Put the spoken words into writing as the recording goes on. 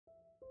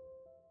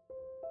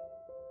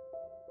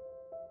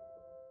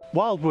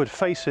Wildwood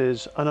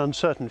faces an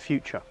uncertain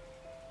future.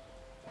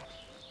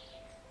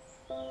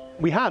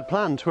 We had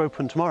planned to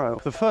open tomorrow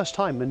for the first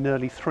time in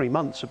nearly 3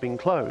 months of being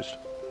closed.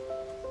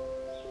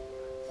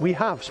 We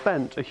have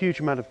spent a huge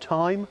amount of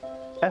time,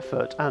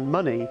 effort and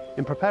money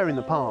in preparing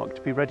the park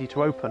to be ready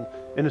to open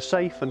in a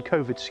safe and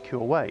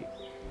COVID-secure way.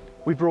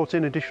 We brought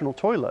in additional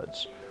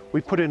toilets,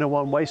 we put in a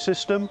one-way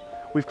system,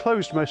 we've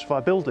closed most of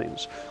our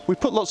buildings, we've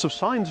put lots of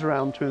signs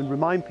around to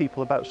remind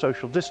people about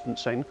social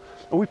distancing,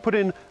 and we've put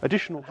in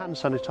additional hand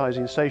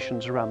sanitising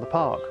stations around the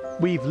park.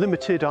 We've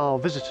limited our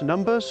visitor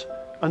numbers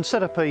and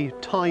set up a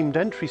timed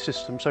entry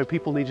system so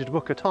people needed to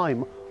book a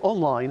time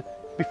online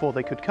before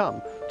they could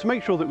come, to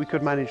make sure that we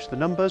could manage the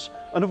numbers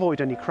and avoid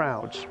any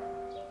crowds.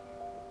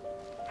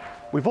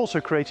 We've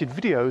also created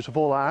videos of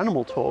all our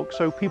animal talks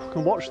so people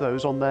can watch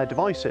those on their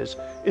devices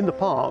in the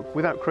park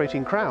without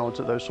creating crowds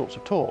at those sorts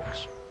of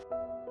talks.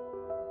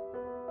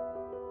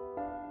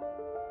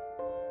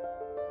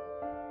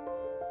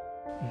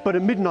 But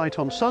at midnight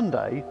on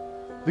Sunday,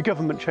 the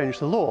government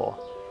changed the law,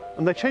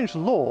 and they changed the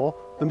law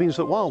that means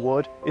that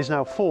Wildwood is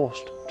now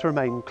forced to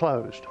remain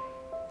closed.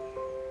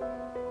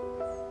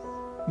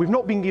 We've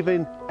not been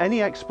given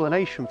any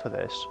explanation for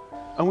this,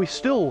 and we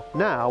still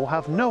now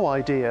have no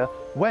idea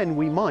when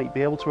we might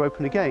be able to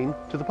open again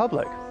to the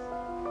public.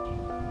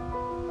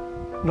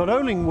 Not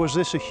only was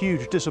this a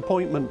huge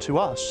disappointment to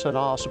us and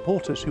our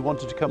supporters who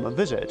wanted to come and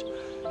visit,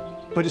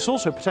 but it's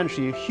also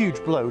potentially a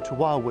huge blow to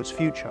Wildwood's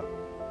future.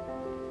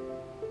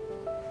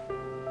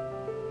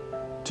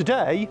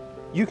 Today,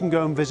 you can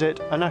go and visit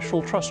a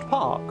National Trust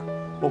park,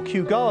 or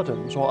Kew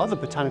Gardens, or other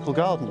botanical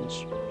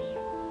gardens.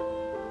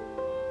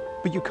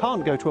 But you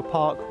can't go to a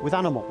park with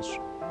animals.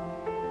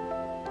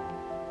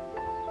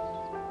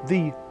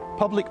 The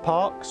public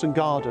parks and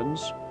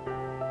gardens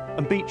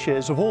and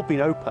beaches have all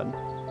been open,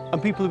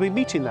 and people have been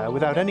meeting there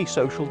without any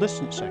social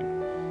distancing.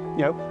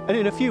 And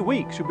in a few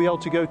weeks you'll be able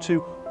to go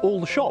to all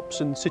the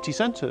shops in city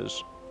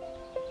centres.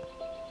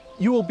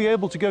 You will be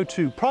able to go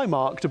to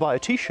Primark to buy a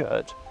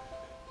t-shirt,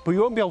 but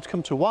you won't be able to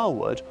come to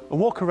Wildwood and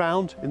walk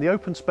around in the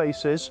open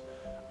spaces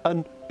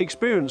and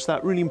experience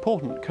that really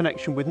important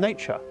connection with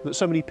nature that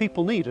so many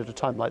people need at a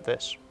time like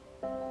this.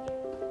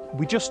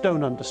 We just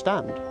don't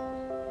understand.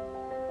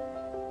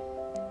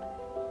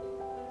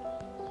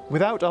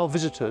 Without our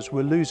visitors,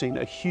 we're losing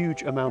a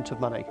huge amount of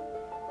money.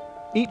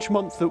 Each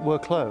month that we're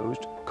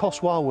closed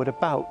costs Wildwood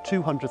about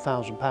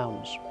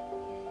 £200,000.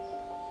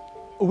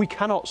 We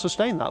cannot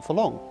sustain that for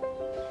long.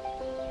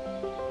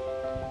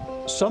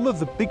 Some of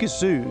the biggest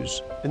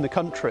zoos in the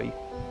country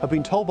have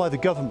been told by the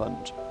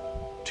government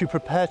to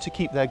prepare to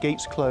keep their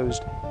gates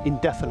closed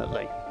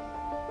indefinitely.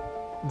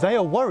 They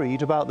are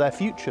worried about their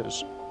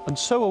futures, and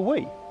so are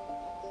we.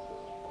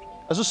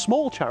 As a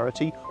small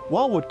charity,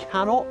 Wildwood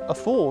cannot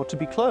afford to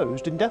be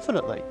closed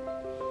indefinitely.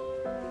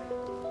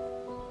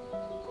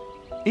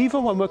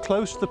 Even when we're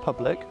closed to the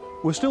public,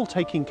 we're still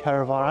taking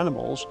care of our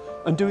animals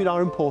and doing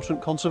our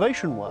important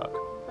conservation work.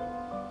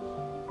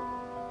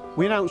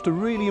 We announced a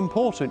really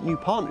important new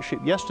partnership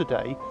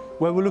yesterday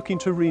where we're looking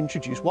to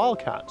reintroduce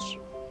wildcats.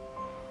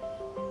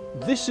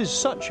 This is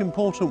such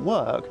important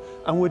work,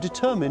 and we're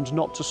determined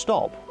not to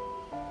stop.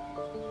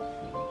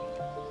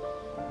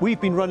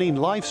 We've been running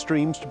live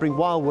streams to bring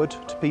Wildwood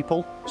to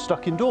people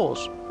stuck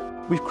indoors.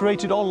 We've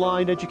created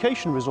online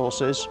education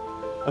resources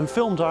and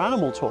filmed our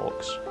animal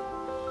talks.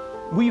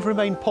 We've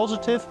remained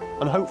positive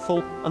and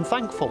hopeful and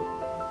thankful.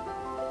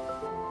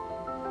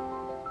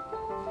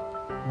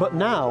 But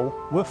now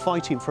we're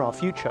fighting for our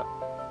future.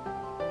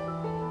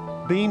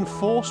 Being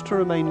forced to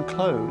remain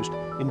closed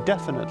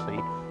indefinitely,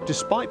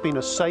 despite being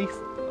a safe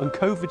and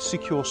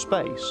COVID-secure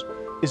space,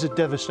 is a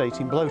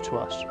devastating blow to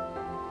us.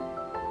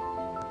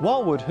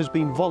 Wildwood has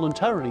been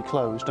voluntarily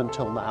closed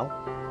until now,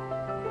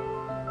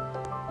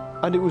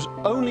 and it was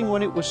only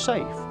when it was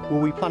safe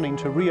were we planning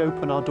to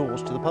reopen our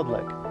doors to the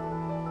public.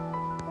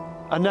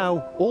 And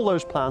now all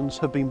those plans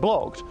have been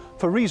blocked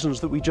for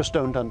reasons that we just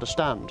don't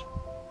understand.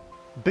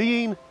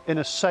 Being in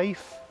a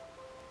safe,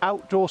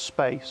 outdoor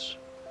space,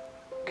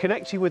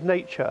 connecting with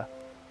nature,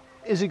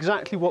 is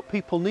exactly what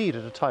people need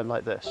at a time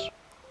like this.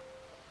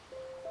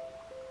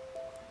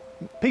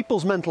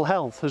 People's mental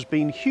health has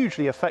been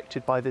hugely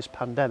affected by this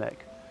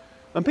pandemic,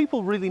 and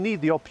people really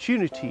need the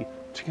opportunity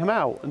to come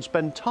out and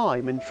spend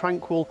time in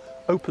tranquil,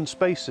 open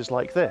spaces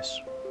like this.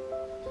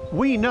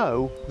 We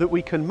know that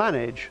we can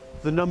manage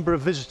the number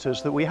of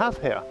visitors that we have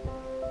here.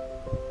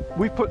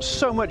 We've put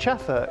so much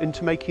effort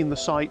into making the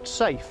site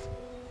safe.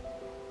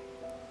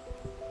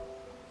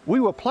 We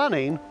were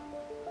planning,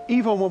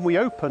 even when we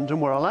opened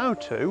and were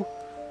allowed to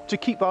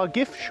keep our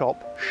gift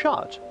shop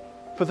shut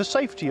for the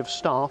safety of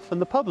staff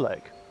and the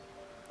public.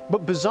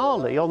 But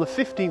bizarrely, on the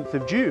 15th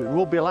of June,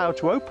 we'll be allowed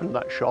to open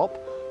that shop,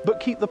 but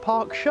keep the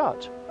park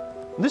shut.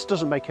 This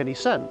doesn't make any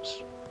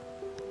sense.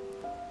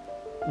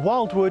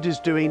 Wildwood is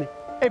doing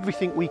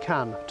everything we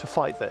can to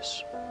fight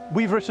this.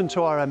 We've written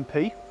to our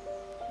MP.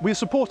 We're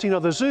supporting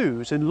other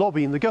zoos in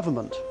lobbying the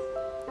government.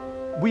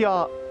 We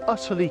are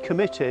utterly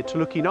committed to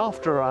looking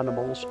after our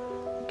animals,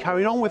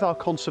 carrying on with our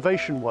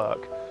conservation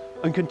work,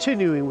 and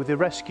continuing with the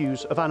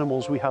rescues of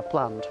animals we have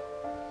planned.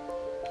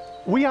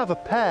 We have a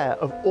pair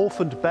of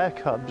orphaned bear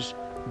cubs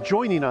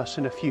joining us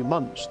in a few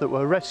months that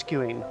we're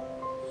rescuing.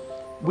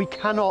 We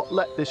cannot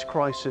let this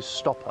crisis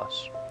stop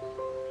us.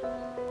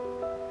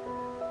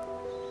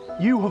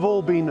 You have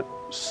all been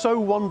so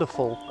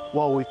wonderful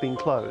while we've been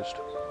closed.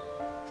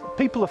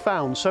 People have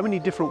found so many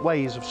different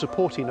ways of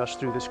supporting us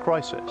through this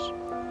crisis.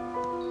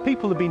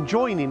 People have been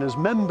joining as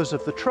members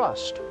of the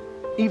Trust,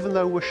 even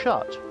though we're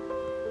shut.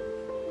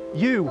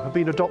 You have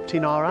been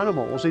adopting our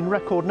animals in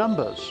record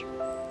numbers.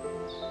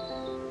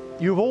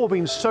 You've all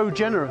been so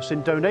generous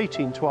in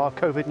donating to our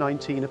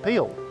COVID-19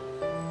 appeal.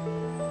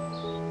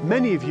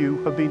 Many of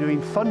you have been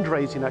doing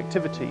fundraising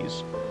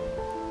activities.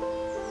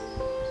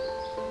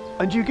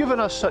 And you've given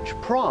us such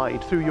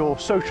pride through your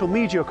social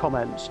media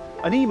comments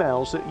and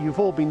emails that you've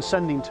all been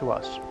sending to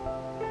us.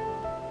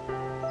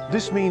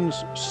 This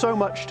means so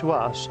much to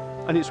us,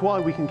 and it's why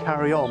we can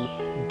carry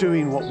on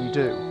doing what we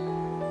do.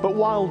 But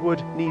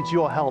Wildwood needs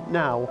your help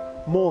now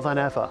more than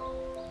ever.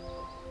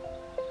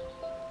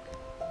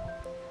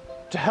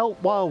 To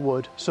help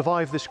Wildwood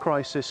survive this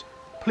crisis,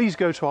 please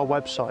go to our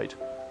website,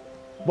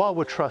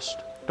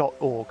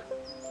 wildwoodtrust.org.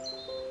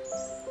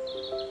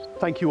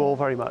 Thank you all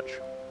very much.